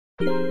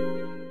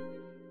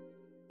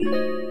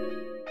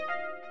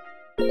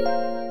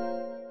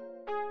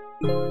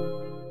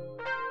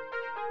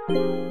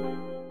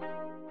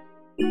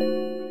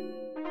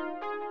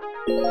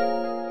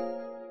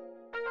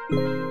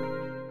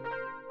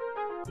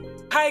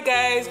Hi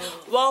guys,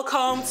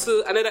 welcome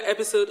to another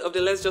episode of the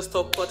Let's Just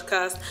Talk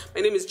podcast.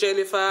 My name is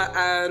Jennifer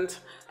and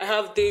I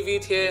have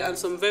David here and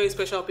some very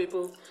special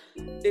people.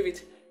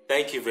 David.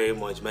 Thank you very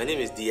much. My name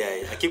is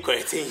D.I. I keep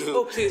correcting you.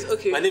 Oh, please,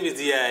 okay. My name is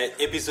D.I.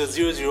 Episode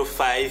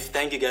 005.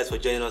 Thank you guys for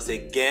joining us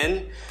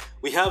again.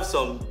 We have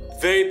some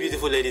very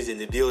beautiful ladies in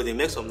the building.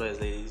 Make some noise,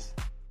 ladies.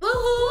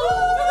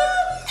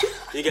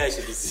 You guys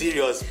should be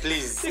serious,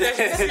 please. You guys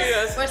should be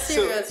serious. We're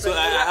serious. So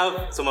I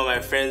have some of my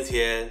friends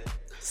here.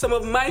 Some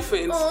of my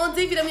friends. Oh,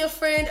 David, I'm your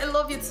friend. I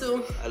love you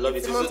too. I love you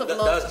It's too. a month So of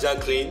love. that's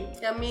Jacqueline.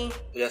 Yeah, me.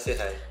 Yeah, say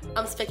hi.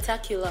 I'm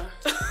spectacular.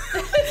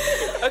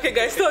 Okay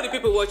guys, tell the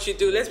people what you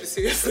do. Let's be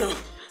serious now.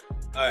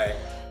 Alright.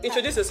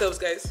 Introduce yourselves,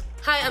 guys.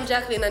 Hi, I'm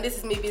Jacqueline, and this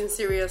is me being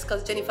serious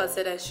because Jennifer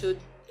said I should.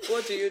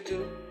 What do you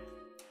do?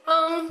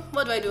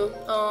 What do I do?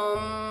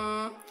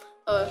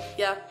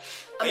 Yeah.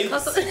 Can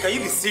you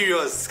be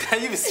serious?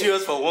 Can you be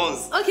serious for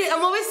once? Okay,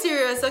 I'm always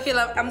serious. Okay,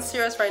 like, I'm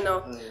serious right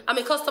now. I'm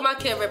a customer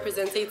care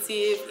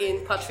representative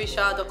in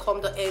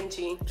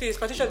patricia.com.ng. Please,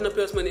 Patricia did not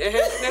pay us money.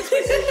 Next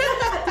person.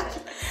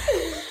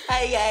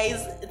 Hi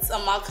guys, it's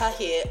Amaka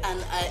here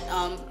and I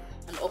am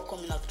an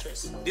upcoming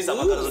actress. This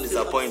Amaka doesn't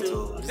disappoint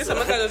too. This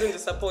Amaka doesn't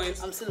disappoint.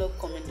 I'm still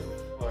upcoming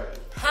though. Alright.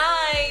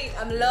 Hi,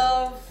 I'm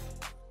Love.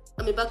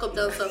 I'm a backup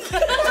dancer.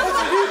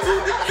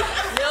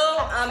 No,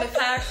 I'm a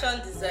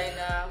fashion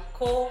designer,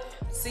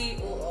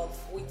 co-CEO of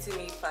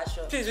Witty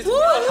Fashion. Please, we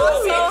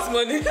don't pay this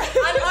money.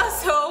 And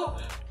also,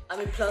 I'm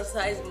a plus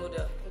size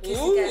model. In case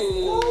you guys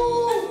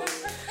Ooh.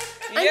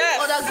 I need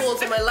other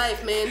goals in my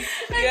life, man.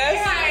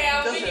 Yes. Hi,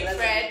 I'm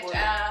Winifred.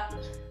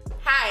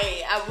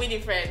 Hi, I'm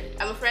Winifred.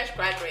 I'm a fresh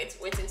graduate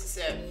waiting to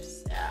serve.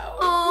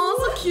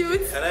 Oh, so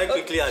cute. Can I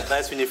quickly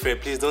advise Winifred,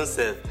 please don't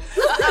serve.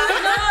 Don't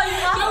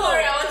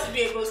worry, I want to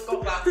be a ghost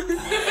copper.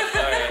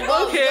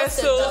 Okay,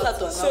 just have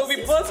to announce so we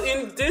it. brought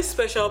in these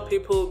special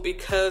people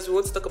because we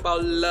want to talk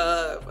about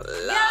love.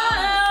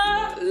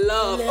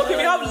 Okay,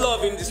 we have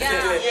love in this studio.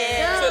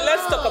 So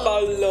let's talk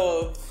about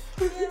love.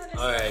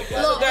 Alright,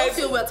 guys. Love, guys- don't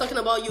feel we're talking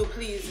about you,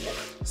 please.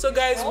 So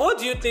guys, what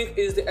do you think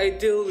is the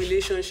ideal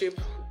relationship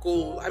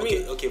goal? I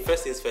mean, Okay,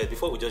 first things first,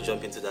 before we just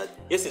jump into that,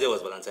 yesterday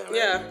was Valentine, right?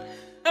 yeah.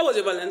 How was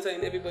your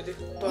Valentine, everybody?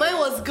 Mine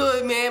was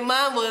good, man.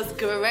 Mine was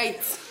great.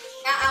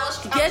 I was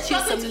Get you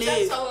struggling some to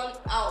take love. someone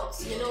out,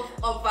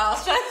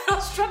 I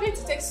was struggling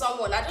to take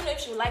someone. I don't know if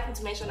she would like me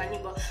to mention her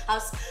name, but I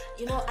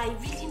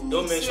really need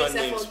Don't mention serious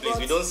names, effort, please. but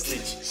We don't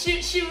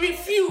snitch. She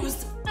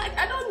refused.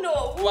 I don't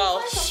know.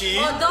 Wow.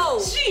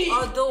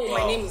 Although my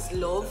Wow. name is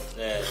Love,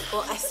 Yeah.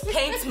 but I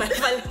spent my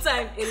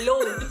Valentine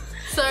alone.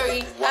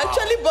 Sorry. I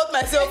actually bought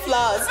myself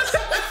flowers.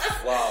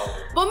 Wow.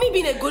 But me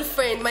being a good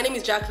friend, my name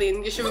is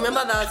Jacqueline. You should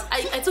remember that.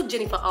 I took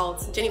Jennifer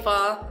out. Jennifer,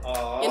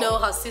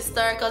 her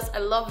sister, because I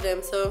love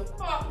them. So,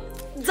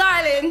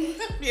 darling,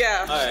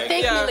 Yeah. Alright.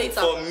 thank me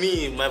later. For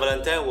me, my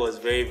Valentine was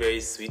very,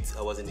 very sweet.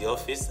 I was in the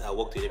office. I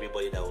worked with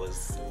everybody that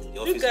was in the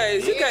office.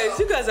 You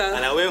guys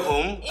And are. I went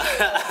home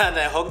and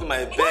I hugged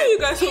my bed. Why are you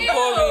guys so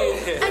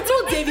boring? I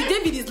told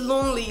David is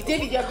lonely.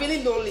 David, you're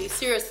really lonely.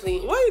 Seriously.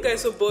 Why are you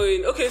guys so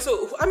boring? Okay,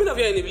 so how many of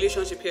you are in a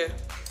relationship here?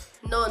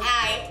 None.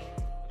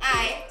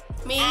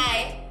 Me.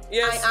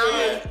 Yes.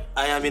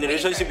 I am in a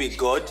relationship with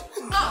God.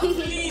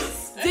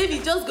 Please.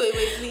 David, just go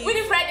away, please.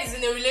 Winifred is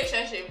in a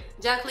relationship.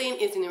 Jacqueline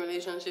is in a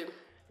relationship.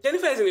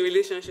 Jennifer is in a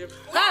relationship.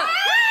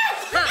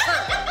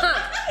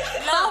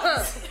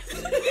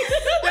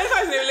 Jennifer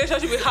is in a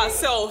relationship with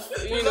herself.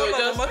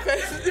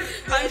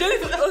 And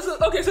Jennifer also.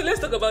 Okay, so let's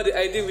talk about the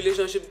ideal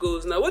relationship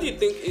goals now. What do you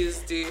think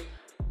is the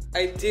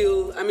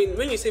ideal? I mean,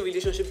 when you say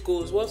relationship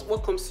goals,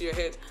 what comes to your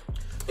head?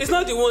 It's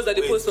not the ones that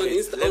they post on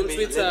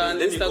Twitter and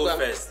let me go Instagram.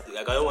 first.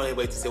 Like, I don't want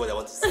anybody to say what I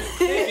want to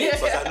say.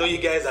 Because I know you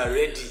guys are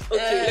ready.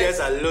 Okay, You guys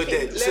are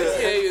loaded. Let's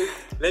hear you.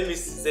 Let me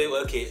say,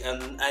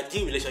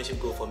 ideal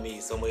relationship goal for me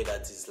is somebody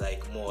that is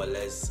like more or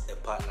less a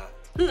partner.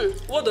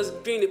 What does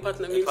being a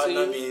partner mean A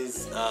partner to you?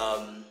 means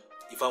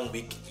if I'm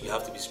weak, you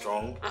have to be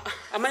strong.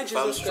 Am I If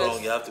I'm Jesus strong,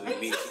 Christ? you have to be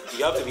weak.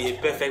 You have to be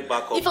a perfect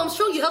backup. If I'm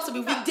strong, you have to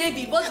be with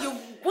David.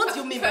 What do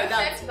you mean by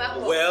that? Perfect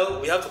backup. Well,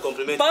 we have to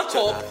complement Back each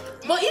up. other.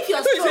 But if you're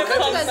So strong, it's a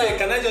can't you guys-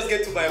 Can I just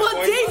get to my but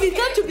point? David,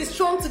 can't you be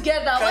strong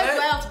together? Why I? do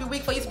I have to be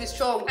weak for you to be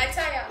strong? I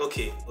tell ya.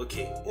 Okay.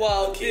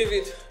 Wow, Okay.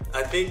 David.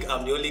 I think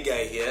I'm the only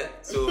guy here,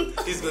 so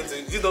this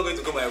is not going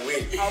to go my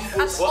way.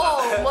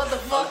 Oh, I'm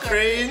motherfucker.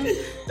 praying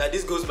that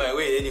this goes my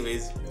way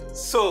anyways.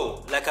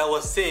 So, like I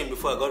was saying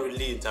before I got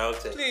really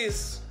interrupted,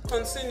 Please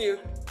continue.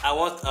 I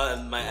want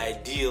my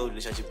ideal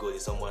relationship goal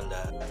is someone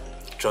that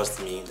trusts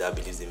me, that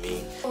believes in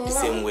me, the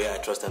same way I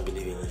trust and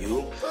believe in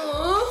you,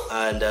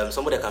 and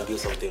somebody I can build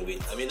something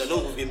with. I mean, I know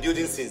we've been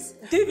building since.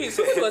 David,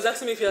 somebody was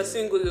asking me if you're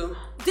single though.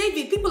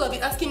 David, people have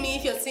been asking me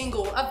if you're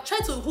single. I've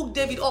tried to hook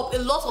David up a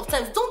lot of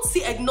times. Don't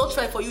say I did not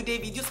try for you,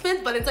 David. You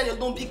spent Valentine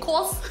alone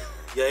because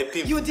You're a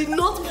pimp. you did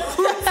not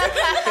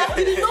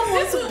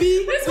want to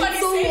be This with one is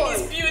saying someone.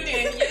 is building.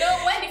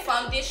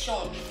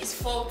 foundation is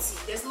faulty.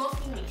 There's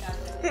nothing we can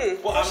do.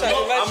 Well,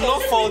 I'm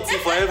not faulty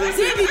for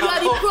everything. David, you are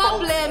the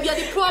problem. You're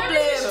the problem.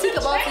 Think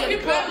about it. You're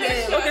the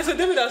problem. Okay, so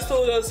David has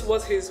told us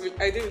what his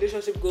ideal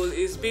relationship goal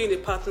is: being a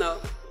partner.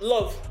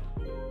 Love.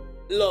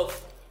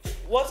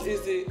 What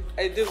is the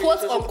ideal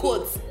Quote relationship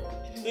unquote. goal?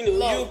 You know,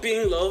 Love. you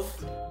being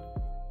love.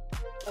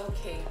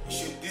 Okay.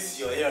 This is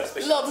your area of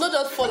specialty. Love, not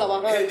just fall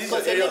our hands. This is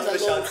But your area of your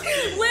names are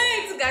specialty.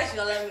 Wait, guys, you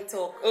don't let me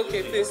talk.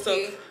 Okay, please talk.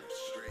 Okay.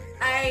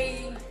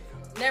 I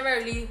never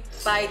really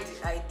buy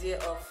the idea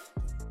of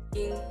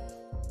being.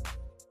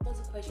 What's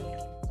the question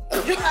again?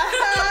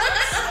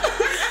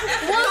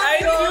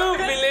 Ideal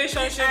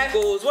relationship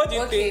goals. What do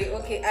you think?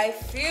 Okay. I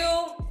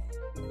feel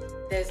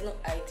there's no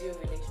ideal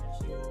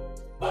relationship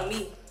for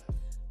me.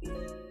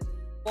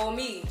 For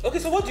me, Okay,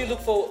 so what do you look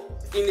for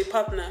in a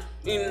partner?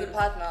 In the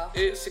partner.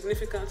 a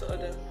significant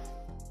other?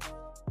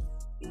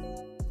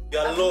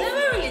 Your I've love.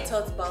 never really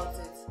thought about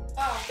it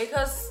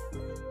because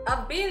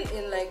I've been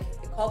in like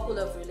a couple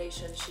of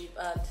relationships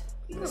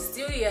and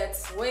still yet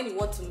when you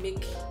want to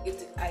make it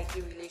the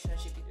ideal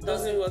relationship, it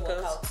doesn't work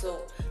out.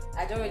 So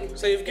I don't really.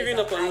 So you've given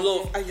up on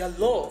love. And your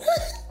love.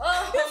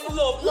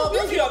 Love. Love,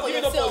 If don't you give have up on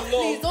given up yourself. on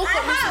Please love. don't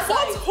commit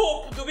What suicide.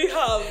 hope do we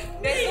have?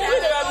 There's We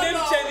could have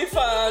named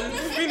Jennifer and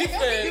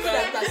Winifred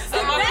and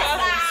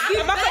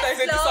Amaka that is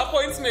a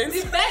disappointment.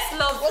 The best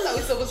love. What are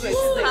we supposed to you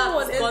say?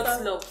 have is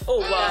God's love. Oh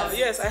wow,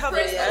 yes, I have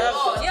it.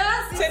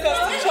 Yes. Take us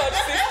to church,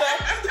 sister.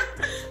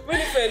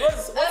 Winifred,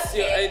 what's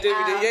your idea?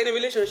 You're in a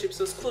relationship,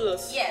 so school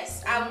us.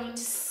 Yes, I would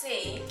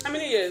say How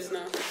many years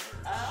now?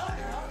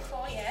 around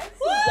 4 years.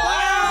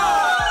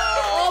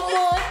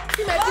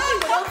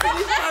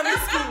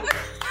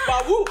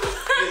 Babu.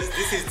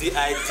 This is the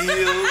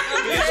ideal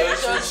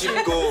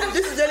relationship goal.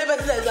 This is the only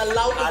person that is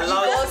allowed to give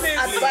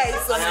us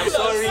advice on And I'm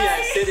sorry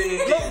I said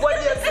anything.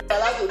 Nobody else is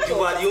allowed to You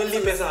talk. are the only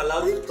person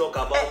allowed to talk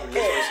about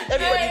relationship.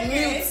 Everybody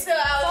Okay, mute. so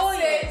I would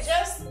say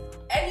just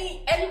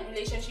any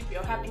relationship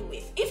you're happy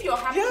with. If you're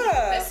happy with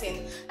the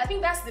person, I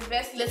think that's the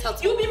best.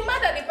 You'll be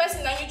mad at the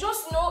person and you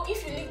just know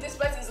if you leave this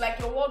person, it's like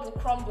your world will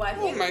crumble. I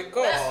think Oh my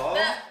God.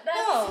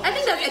 I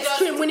think that's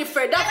extreme,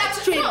 Winifred. That's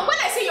extreme. No, when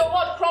I say your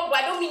world crumble,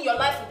 I don't mean your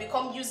life will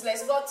become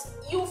useless, but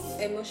you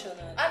Emotional.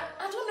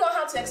 I don't know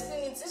how to explain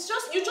it. It's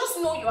just you just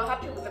know you're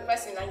happy with the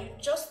person and you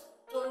just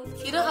don't.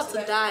 You don't have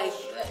to die.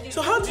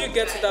 So how do you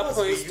get to that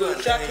point, though,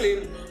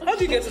 Jacqueline? How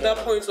do you get to that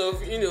point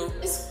of, you know?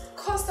 It's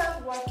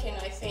constant working.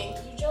 I think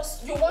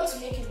you want to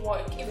make it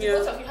work. If the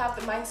both of you have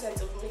the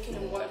mindset of making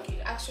it work, it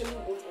actually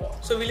would work.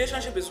 So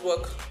relationship is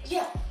work.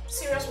 Yeah,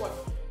 serious work.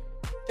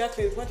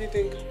 Jacqueline, what do you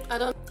think? I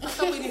don't.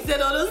 After we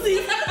said all those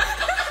things.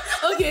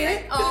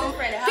 Okay.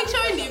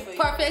 Picturing the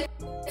perfect,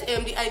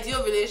 the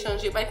ideal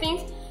relationship. I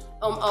think,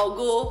 I'll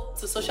go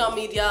to social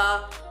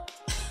media.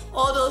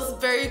 All those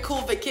very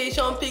cool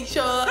vacation pictures.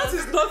 That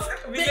is not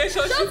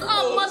relationship Shut up,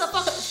 goals.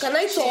 motherfucker. Can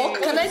I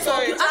talk? Can I talk?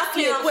 Sorry. You asked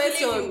me a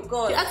question. Go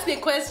on. You asked me a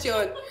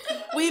question.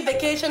 We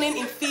vacationing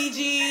in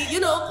Fiji.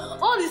 You know,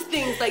 all these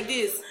things like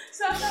this.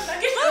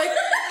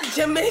 Like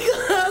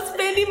Jamaica,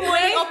 spending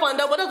money up and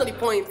down. But that's not the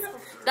point.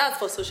 That's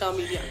for social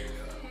media.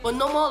 But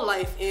normal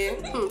life,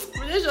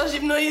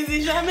 relationship no easy.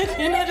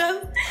 You know,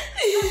 just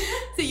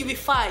see you be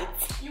fight.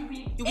 You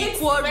be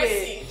quarrel.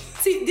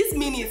 See, this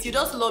minute you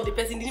just love the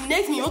person. The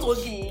next minute you want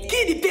to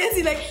kill the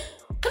person. Like,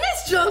 can I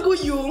strangle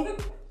you?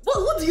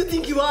 What do you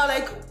think you are?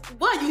 Like,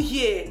 why are you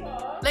here?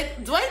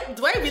 Like, do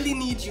I really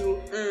need you?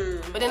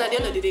 But then at the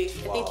end of the day,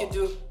 I think you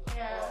do.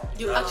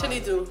 You actually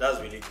do. That's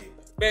really deep.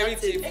 Very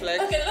deep,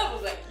 like. Okay, love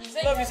was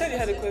like Love, you said you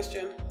had a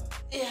question.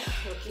 Yeah.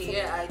 Okay.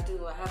 Yeah, I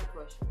do. I have a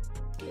question.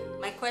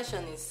 My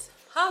question is,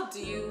 how do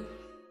you?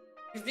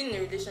 You've been in a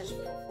relationship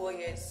for 4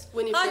 years.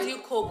 How do you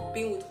cope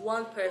being with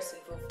one person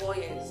for 4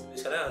 years?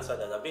 Can I answer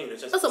that? I've been in a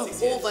relationship That's some for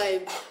 6 years. old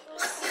vibe.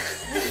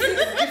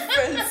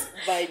 Different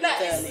vibe No,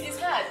 entirely. it's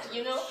hard,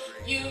 you know.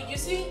 You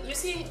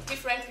see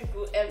different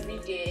people every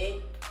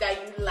day that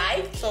you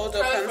like. Sold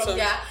up from handsome.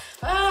 their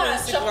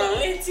Fancy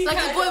chocolatey Like a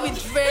kind boy of-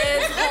 with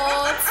dreads,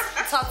 hot,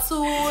 tattoos,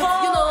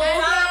 you know.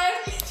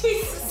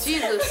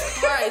 Jesus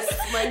Christ,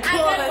 my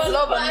God.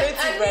 Love and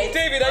native, right?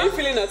 David, are you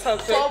feeling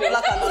attacked? All right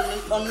now? black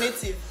and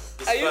un-native.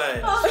 Are you? Fine.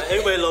 It's fine.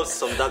 Everybody loves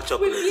some dark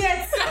chocolate.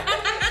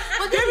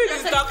 David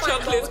is dark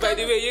chocolates, by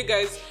the way, you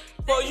guys.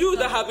 For you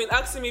that have been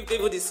asking me if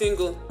David is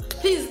single,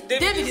 Please,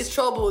 David is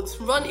troubled.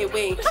 Run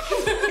away.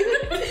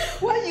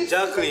 Why you?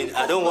 Jacqueline,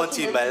 I don't want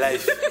you in my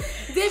life.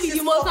 David,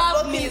 you must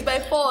have me. It's by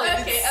force.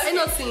 Okay. I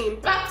not see him.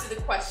 Back to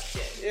the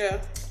question. yeah.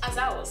 As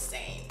I was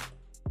saying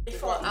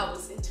before, I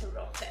was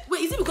interrupted.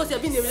 Wait, is it because you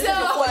have been in a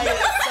relationship for years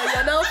that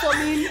you're now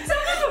coming?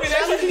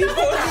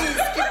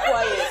 Please keep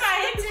quiet.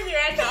 I hate me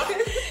right now.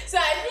 So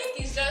I think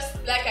it's just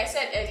like I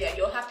said earlier,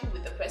 you're happy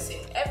with the person.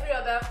 Every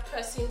other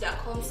person that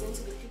comes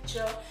into the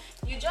picture,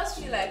 you just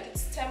feel like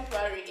it's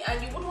temporary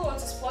and you wouldn't want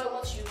to spoil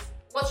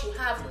what you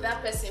have with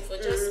that person for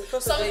just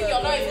something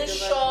you're not even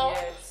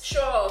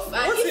sure of.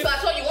 And if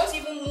at all you want to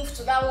even move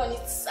to that one,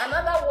 it's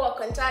another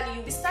work entirely.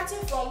 You'll be starting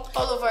from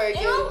all over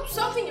again. You know,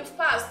 something you've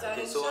passed. And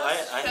Okay, so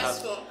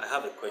I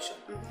have a question.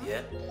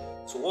 Yeah.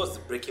 So what's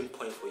the breaking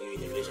point for you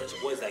in a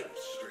relationship? What is like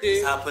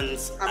this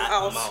happens?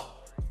 I'm out.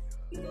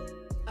 You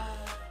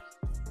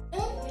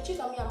cheat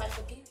on me, I might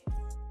forgive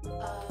you.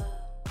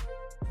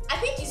 I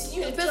think it's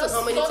you depends on just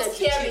how many not times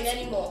you caring cheat.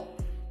 anymore.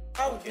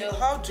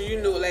 How do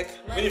you know? Like,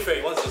 Winifred,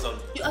 you want to say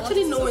something? You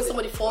actually know when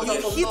somebody falls out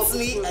You of hit love.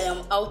 me, I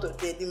am out of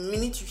there. The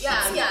minute you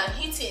hit me,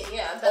 Hitting,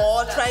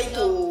 or try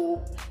to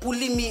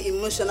bully me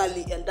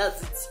emotionally, and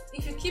that's it.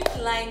 If you keep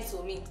lying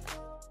to me,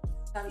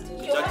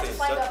 you have to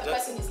find out the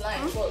person is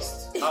lying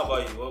first. How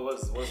about you?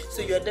 What's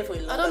So you're there for a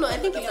long I don't know. I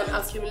time. think it's an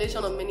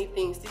accumulation of many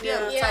things. Today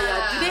I'm Yeah.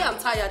 tired. Today I'm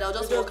tired. I'll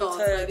just You'll walk be out.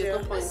 tired, Like, there's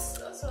no yeah. point.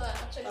 That's what I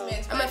actually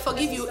meant. I might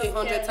forgive you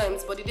 100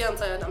 times, but the day I'm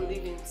tired, I'm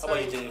leaving. How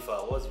about you, Jennifer?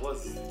 What's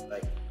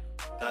like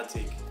can't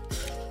take?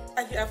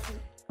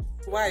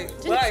 Why?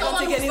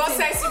 Someone who's not anything.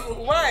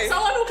 sensible. Why?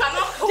 Someone who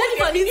cannot hold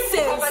Jennifer a needs meaningful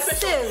sense,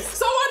 conversation. sense.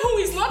 Someone who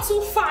is not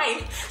too fine.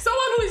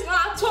 Someone who is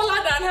not taller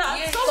than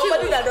her.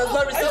 Somebody that does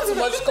not receive too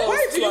much calls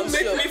Why do to, you I'm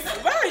make sure. me?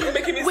 Why are you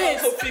making me Wait,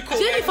 sound so fickle?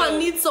 Jennifer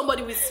needs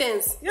somebody with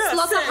sense. Yeah,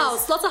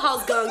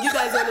 Slaughterhouse gang. You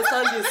guys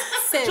understand this?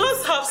 Sense.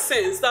 Just have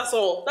sense. That's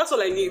all. That's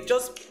all I need.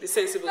 Just be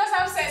sensible. Just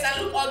have sense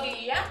and look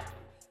ugly, yeah?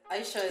 are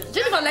you sure?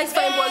 Jennifer likes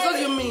fine boys. What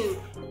do you mean?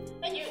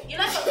 And you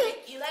like ugly.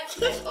 You like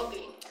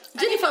ugly.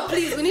 Jennifer,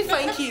 please, we need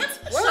fine kids.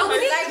 Why And am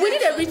I we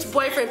need a rich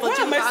boyfriend for Why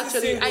am Jennifer. I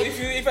still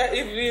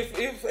Actually,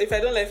 single if I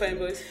don't like fine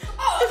boys?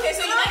 Oh, okay,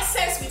 so you like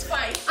sense with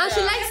fine. and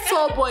she likes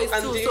tall boys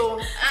And too. the- So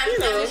And, you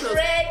know. and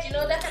red, you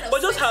know, that kind of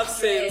But just have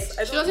sense. sense.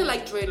 I she doesn't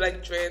like dread.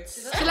 like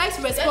dreads. She likes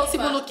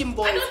responsible-looking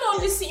boys. I don't know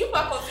this thing. You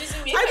are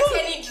confusing me. I I don't-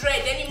 don't any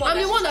dread anymore. I'm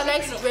the than one she's that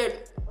likes doing.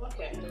 dread.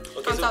 Okay.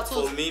 Okay, And so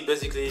tattoos. for me,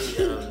 basically,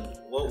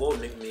 what would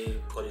make me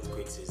call it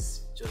quits is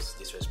just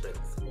disrespect.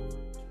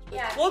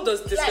 Yeah. What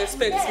does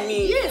disrespect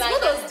mean? Yes, Like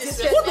what that does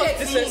disrespect What does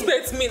disrespect mean?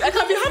 disrespect mean? I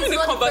can be having a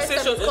It's not the first time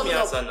conversation. it's Let me coming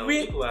answer now.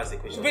 We- People ask a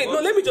question. Wait, no,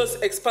 What- let me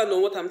just expand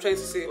on what I'm trying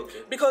to say. Okay.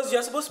 Because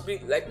you're supposed to be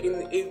like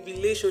in a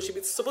relationship,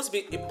 it's supposed to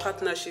be a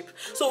partnership.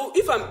 So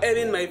if I'm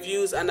airing my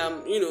views and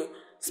I'm,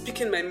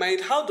 speaking my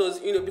mind, how does,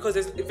 because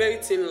there's a very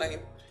thin line.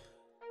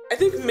 I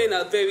think men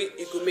are very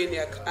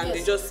egomaniac and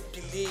they just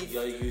believe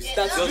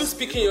that you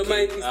speaking your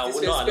mind is I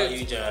would not allow you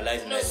disrespect.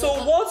 generalize men. So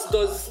what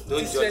does Don't judge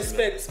me.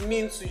 disrespect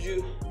mean to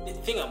you? The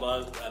thing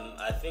about,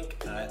 I think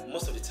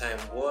most of the time,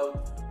 what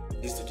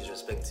leads to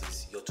disrespect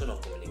is your tone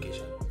of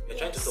communication. You're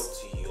trying to talk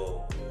to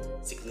your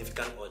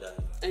significant other,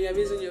 And you're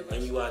raising your and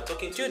voice. you are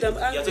talking to Dude, I'm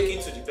you're angry.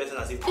 talking to the person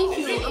as if Thank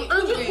you. I'm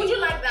angry. Would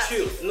you like that?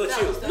 chill. No,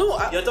 chill. No,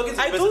 You're talking to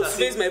the I person don't as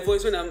raise if my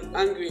voice when I'm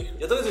angry.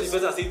 you're talking to the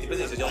person as if the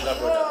person is your younger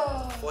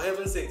brother. For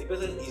heaven's sake, the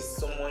person is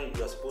someone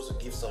you are supposed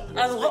to give some respect.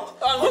 And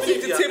what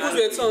if the you are tables were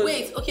angry. turned?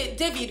 Wait, okay,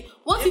 David.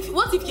 What if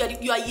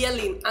you are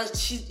yelling and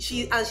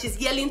she's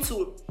yelling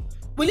too?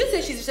 Will you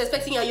say she's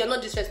disrespecting you and you're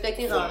not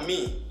disrespecting her?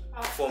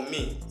 For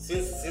me,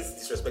 since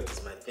disrespect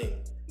is my thing,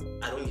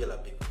 I don't yell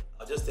at people.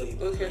 I'll just tell you.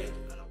 Okay.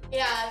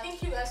 Yeah, I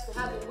think you guys could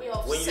have a way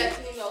of When you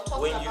settling or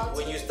talking about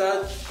when it. you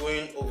start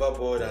going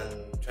overboard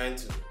and trying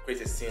to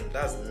create a scene,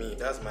 that's me.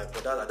 That's my.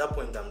 But at that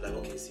point, I'm like,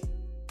 okay, see,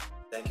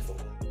 thank you for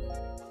coming.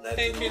 Like,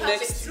 Thank you. Do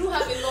Next. have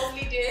a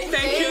lovely day.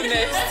 Thank you.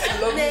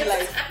 Next. Lovely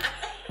life.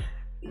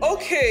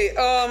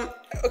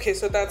 Okay.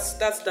 So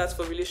that's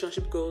for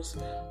relationship goals.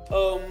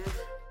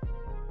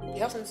 You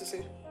have something to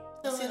say?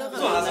 No, I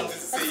have something to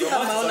say. Your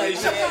mouth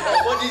is on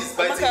your body is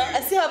biting I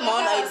you. still have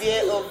my own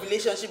idea of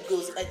relationship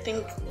goals. I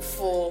think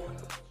for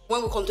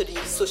when we come to the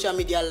social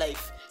media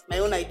life, my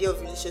own idea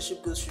of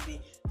relationship goals should be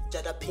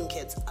Jada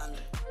Pinkett and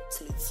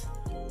Smith.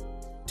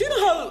 Do you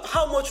know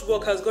how much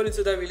work has gone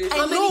into that relationship?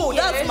 I know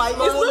that's my It's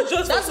not own.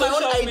 just That's for my own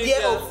social idea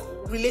media.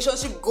 of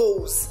relationship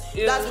goals.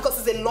 Yeah. That's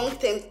because it's a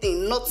long-term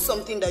thing, not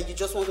something that you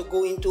just want to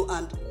go into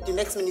and the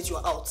next minute you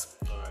are out.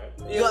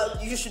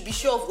 You should be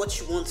sure of what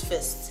you want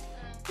first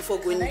before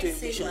going into a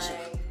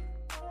relationship.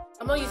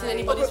 I'm not using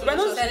anybody's Okay, we're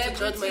not relationship to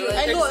judge my life.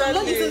 I know I'm not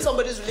Exactly. using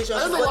somebody's relationship, I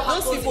don't know but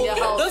what happens in their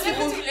house. those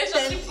people Relationship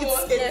tend, goal,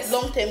 it's a yes.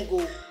 long-term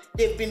goal.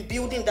 They've been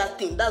building that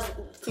thing. That's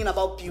the thing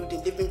about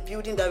building. They've been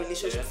building that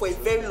relationship for a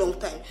very long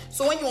time.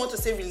 So when you want to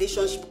say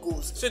relationship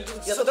goals, So you're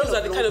those talking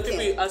are the kind of people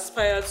long-term. you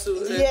aspire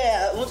to.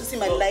 Yeah, I want to see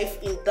my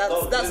life in that.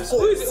 No, That's Who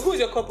goals. is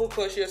your couple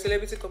crush? Your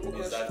celebrity couple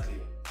crush? Exactly.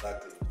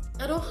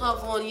 I don't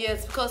have one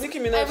yet because Nicki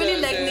Minaj I really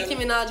and, like Nicki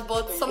Minaj,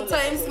 but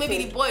sometimes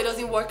maybe the boy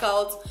doesn't work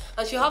out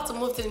and she'll have to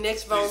move to the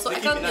next round. So I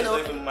can't, Not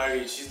even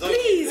married. She's not.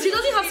 Please, she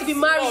doesn't have to be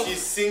married.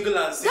 She's single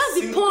and That's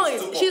the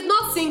point. She's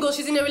not single.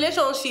 She's in a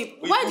relationship.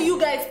 Why do you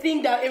guys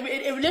think that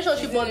a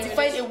relationship must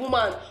define a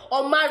woman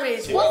or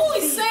marriage? Who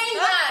is saying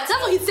that?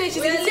 That's what he's saying.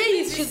 She's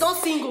saying she's not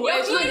single.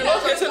 You're She's not in a doing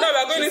Okay, so now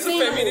we're going into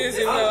Single.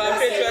 feminism now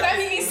and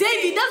patriarchy.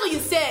 David, that's what you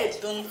said.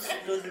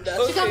 Don't do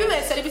that. She can be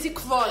my celebrity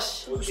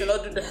crush. We should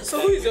not do that. So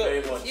who is your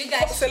very much. You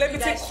guys,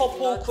 celebrity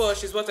couple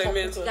crush? Is what I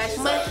meant. guys,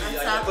 My And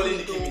you're calling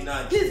Nicki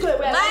Minaj. Please go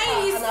away.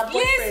 Nice. And her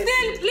boyfriend.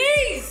 Listen,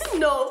 please.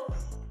 No.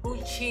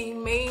 Which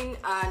Chimane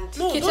and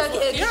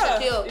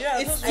Shaquille.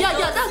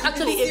 That's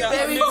actually a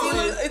very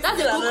good. That's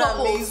a good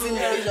couple to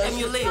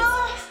emulate. I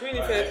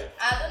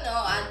don't know.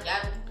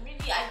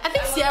 I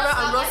think Sierra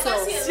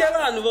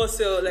and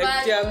Russell,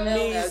 like they're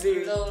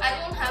amazing. I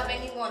don't have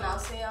anyone. I'll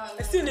say.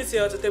 I still need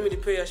Sierra to tell me the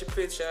prayer she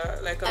prayed.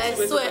 Like I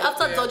swear,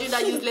 after dodging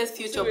that useless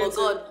future, but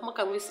God, what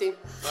can we say?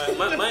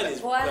 Mine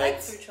is. I like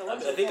future. I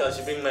think I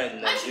should bring mine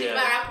in I should be Nigeria.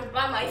 Barack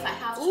Obama if I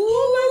have to.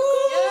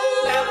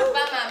 Ooh, Barack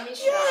Obama,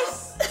 Michelle.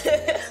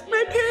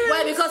 My parents.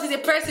 Why? Because he's a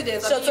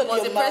president. Shut up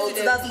your mouth.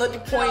 That's not the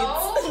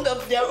point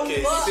of their own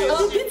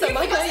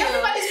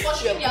Everybody's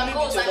pursuing their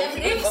goals and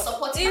everybody's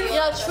supporting.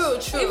 Yeah, true.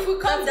 If we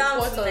come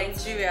down to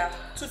Nigeria,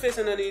 Two-Face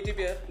and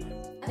Idibia.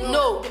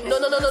 No.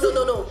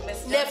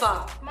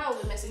 Never. Mine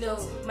will be messy. no,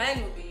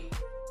 mine will be.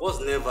 What's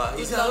never?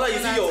 Is it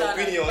your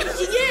opinion?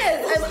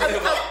 Yes,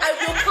 I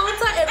will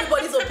counter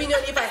everybody's opinion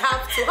if I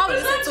have to. How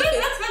is it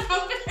Two-Face?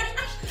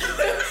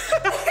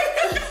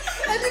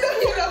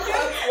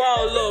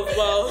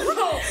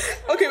 Wow.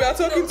 Okay, we are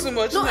talking too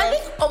much No, now. I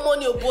think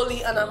Omoni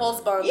Oboli and her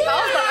husband. Her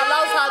husband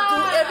allows her to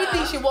do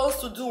everything she wants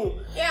to do.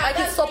 Yeah, Like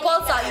he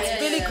supports her.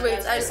 It's really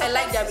great. I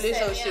like their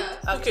relationship.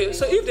 Okay,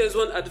 so if there's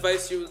one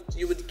advice you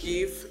would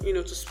give, to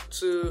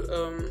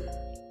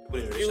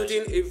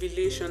building a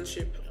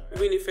relationship,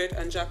 Winifred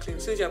and Jacqueline,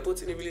 since you are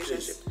both in a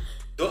relationship,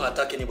 Don't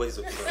attack anybody's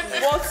opinion.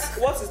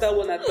 what is that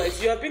one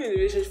advice? You have been in a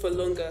relationship for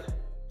longer.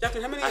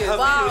 Jacqueline, how many years?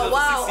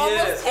 Wow, 6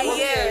 years. almost a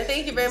year.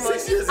 Thank you very much.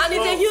 6 years. And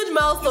it's a huge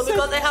milestone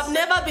because I have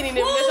never been in a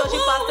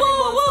relationship past 3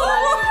 months. So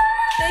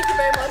thank you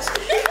very much.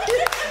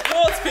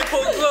 Growth,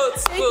 people,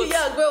 growth. Thank you,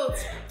 yeah, growth.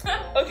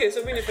 Okay,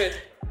 so Winifred.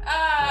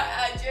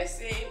 I just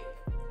say,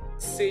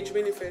 Sage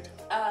Winifred.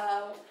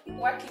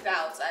 work it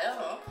out. I don't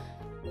know.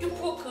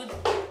 People could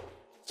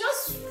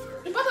just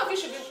the both of you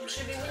should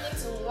be willing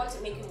to want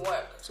to make it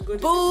work.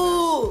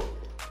 Boo!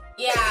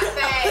 Yeah,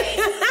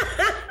 thanks.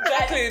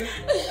 Jacqueline.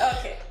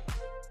 Okay.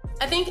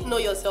 I think know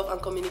yourself and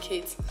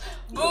communicate.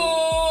 Boom.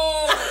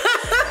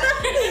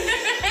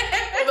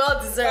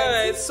 Well deserved.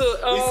 Alright, so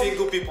We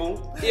single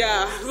people.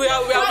 yeah, we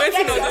are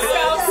waiting on this.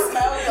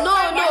 No.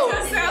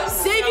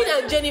 David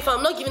and Jennifer,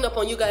 I'm not giving up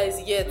on you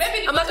guys yet.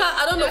 Maybe Amaka,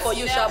 I don't know for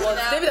you, Sha, but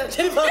David and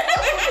Jennifer.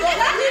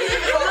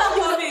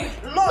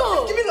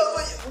 No.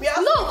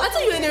 No, I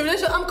thought you were in a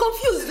relationship. I'm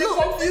confused.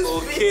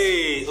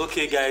 No.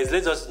 Okay, guys,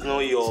 let's just know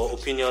your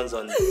opinions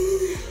on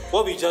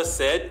what we just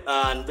said.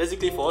 And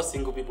basically, for us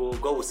single people,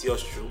 God will see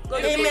us through.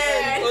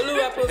 Amen.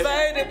 Oluwa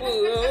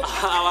providable.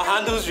 Our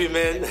handles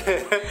remain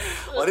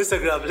on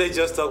Instagram, Let's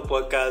Just Talk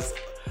Podcast,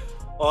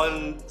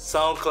 on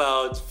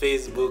SoundCloud,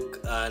 Facebook,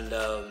 and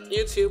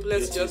YouTube,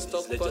 Let's Just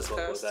Talk Let's Just Talk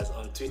Podcast. Podcast.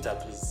 On Twitter,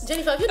 please.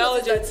 Jennifer, have you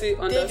noticed LJT that David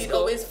underscore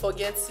always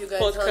forgets you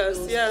guys Podcast.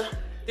 handles? Yeah,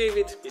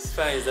 David. It's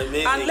fine, it's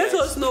amazing. And let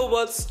guys. us know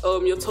what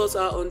your thoughts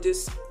are on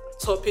this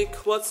topic.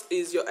 What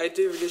is your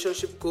ideal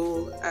relationship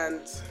goal,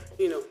 and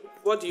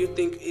what do you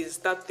think is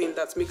that thing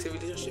that makes a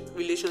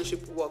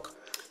relationship work?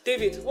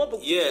 David, what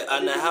book? Yeah,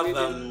 and I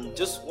have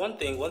just one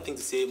thing to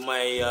say.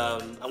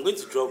 I'm going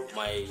to drop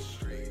my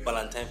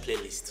Valentine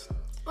playlist.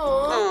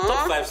 Aww.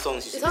 Top 5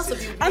 songs you It should has to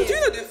listen be to. And do you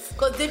weird. know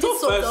Because David's Top 5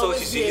 songs are songs you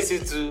always should weird.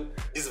 listen to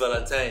this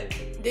Valentine.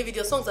 David,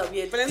 your songs are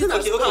weird. Valentine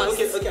has passed.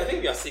 Okay. I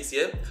think we are 6,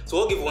 yeah? So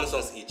we'll give one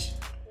song each.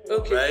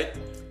 Okay. Right?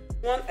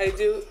 One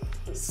ideal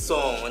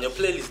Song on your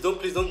playlist.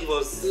 Please don't give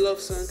us love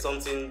song.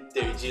 something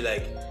Terry G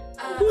like.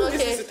 Who Okay.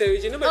 listens to Terry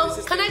G? Nobody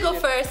listens to Can I Terry go G.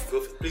 first?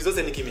 Please don't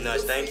say Nicki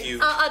Minaj. Thank you.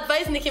 I'll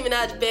advise Nicki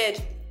Minaj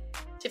Bed.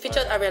 She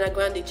featured Ariana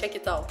Grande. Check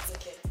it out.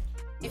 Okay.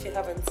 If you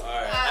haven't.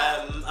 Alright.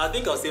 I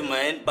think I'll say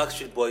mine.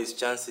 Backstreet Boys,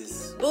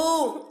 Chances.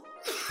 Boo!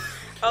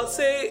 I'll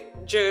say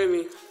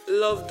Jeremy.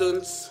 Love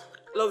don't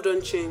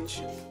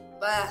change.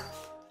 Bah.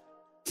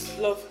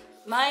 Love.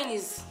 Mine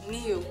is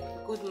Neo,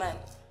 Good Man.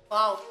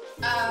 Wow.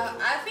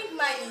 I think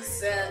mine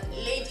is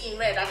Lady in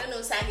Red. I don't know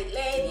who sang it.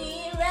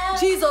 Lady in Red.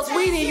 Jesus,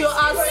 Winnie, you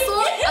are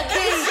so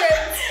against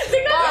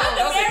it. Wow.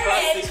 That's a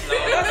classic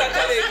now. That's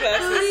actually a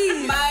classic.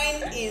 Please.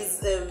 Mine is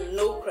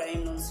No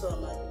Crime, No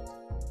Summer.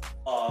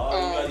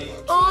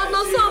 Oh, no,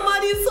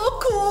 somebody is so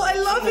cool. I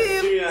love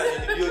him. In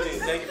the building.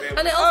 Thank you very much.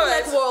 And I also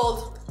Alright. like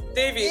World.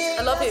 David,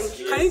 I love him.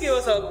 can you give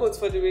us our quotes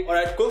for the week?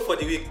 Alright, go for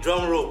the week.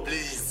 Drum roll,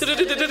 please.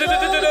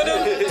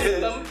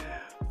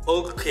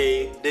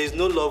 Okay, there is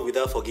no love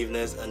without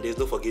forgiveness, and there is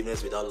no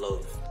forgiveness without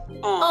love.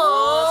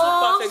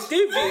 Oh, so perfect.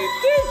 David.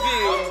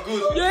 I'm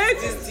good. Your head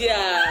is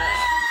there.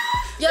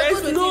 You're There good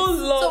is with no it.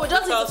 love So we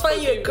just need to without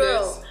find you a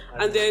girl forgiveness,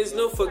 and there is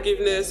no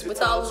forgiveness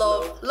without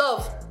love.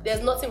 Love.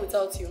 There's nothing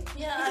without you.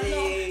 Yeah, I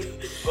know.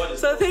 God is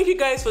So thank you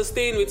guys for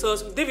staying with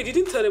us. David, you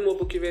didn't tell them what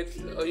book you read,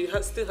 or you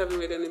still haven't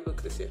read any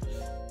book this year?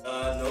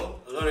 no,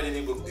 I'm not reading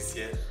any book this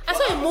year. I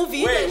saw a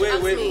movie. that you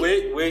asked me.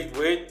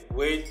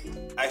 Wait.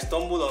 I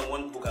stumbled on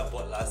one book I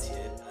bought last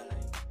year, and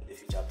in a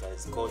few chapters.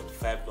 It's called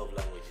 5 Love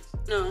Languages.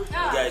 No. You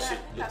guys should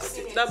look at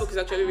it. That book is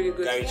actually really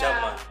good. Gary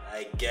Chapman,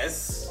 I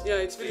guess. Yeah,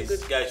 it's really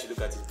Please, good. guys should look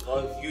at it.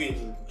 Or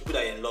people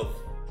that are in love.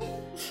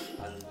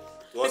 And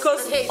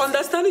Because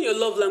understanding your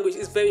love language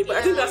is very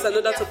important. I think that's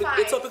another topic,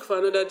 a topic for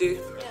another day.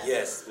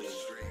 yes, please.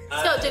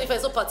 See how Jennifer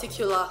is so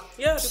particular.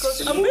 Yeah,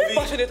 because I'm very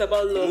passionate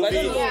about love. I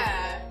don't know.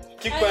 Yeah.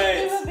 Keep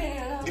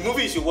quiet. The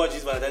movie you should watch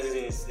this Valentine's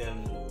Day is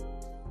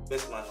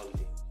Best Man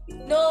Holiday.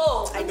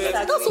 No,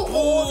 That's so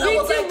old. That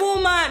was Pretty like,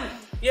 Woman.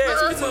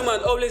 Yes, Pretty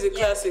Woman, always a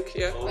classic.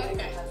 Yeah.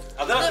 Okay.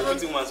 I've never seen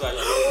Pretty Woman, so I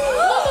love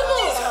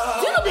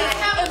do you know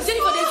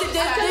Jennifer,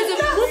 there's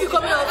a movie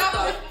coming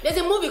out. There's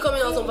a movie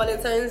coming out on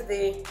Valentine's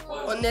Day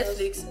on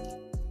Netflix.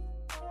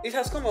 It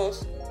has come out.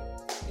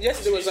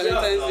 Yesterday was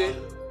Valentine's Day.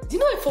 Do you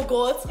know I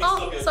forgot?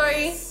 Oh,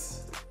 sorry.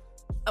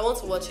 I want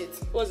to watch it.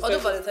 What's Although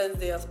that? Valentine's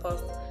Day has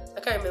passed. I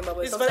can't remember,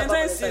 but It's something about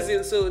Valentine's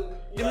season, so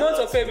the month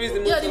of February is the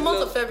month Yeah, the of month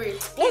love. of February.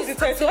 What's the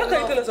title? Why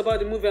can't you tell us about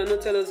the movie and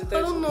not tell us the I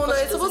title? don't know.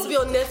 It's supposed to be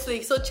on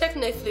Netflix, so check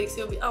Netflix.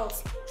 It'll be out.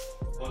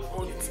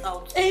 It's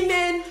out.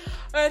 Amen.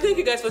 Alright, thank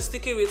you guys for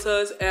sticking with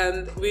us,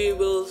 and we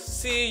will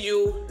see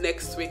you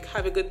next week.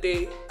 Have a good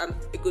day and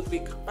a good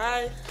week.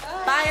 Bye.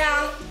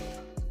 Bye.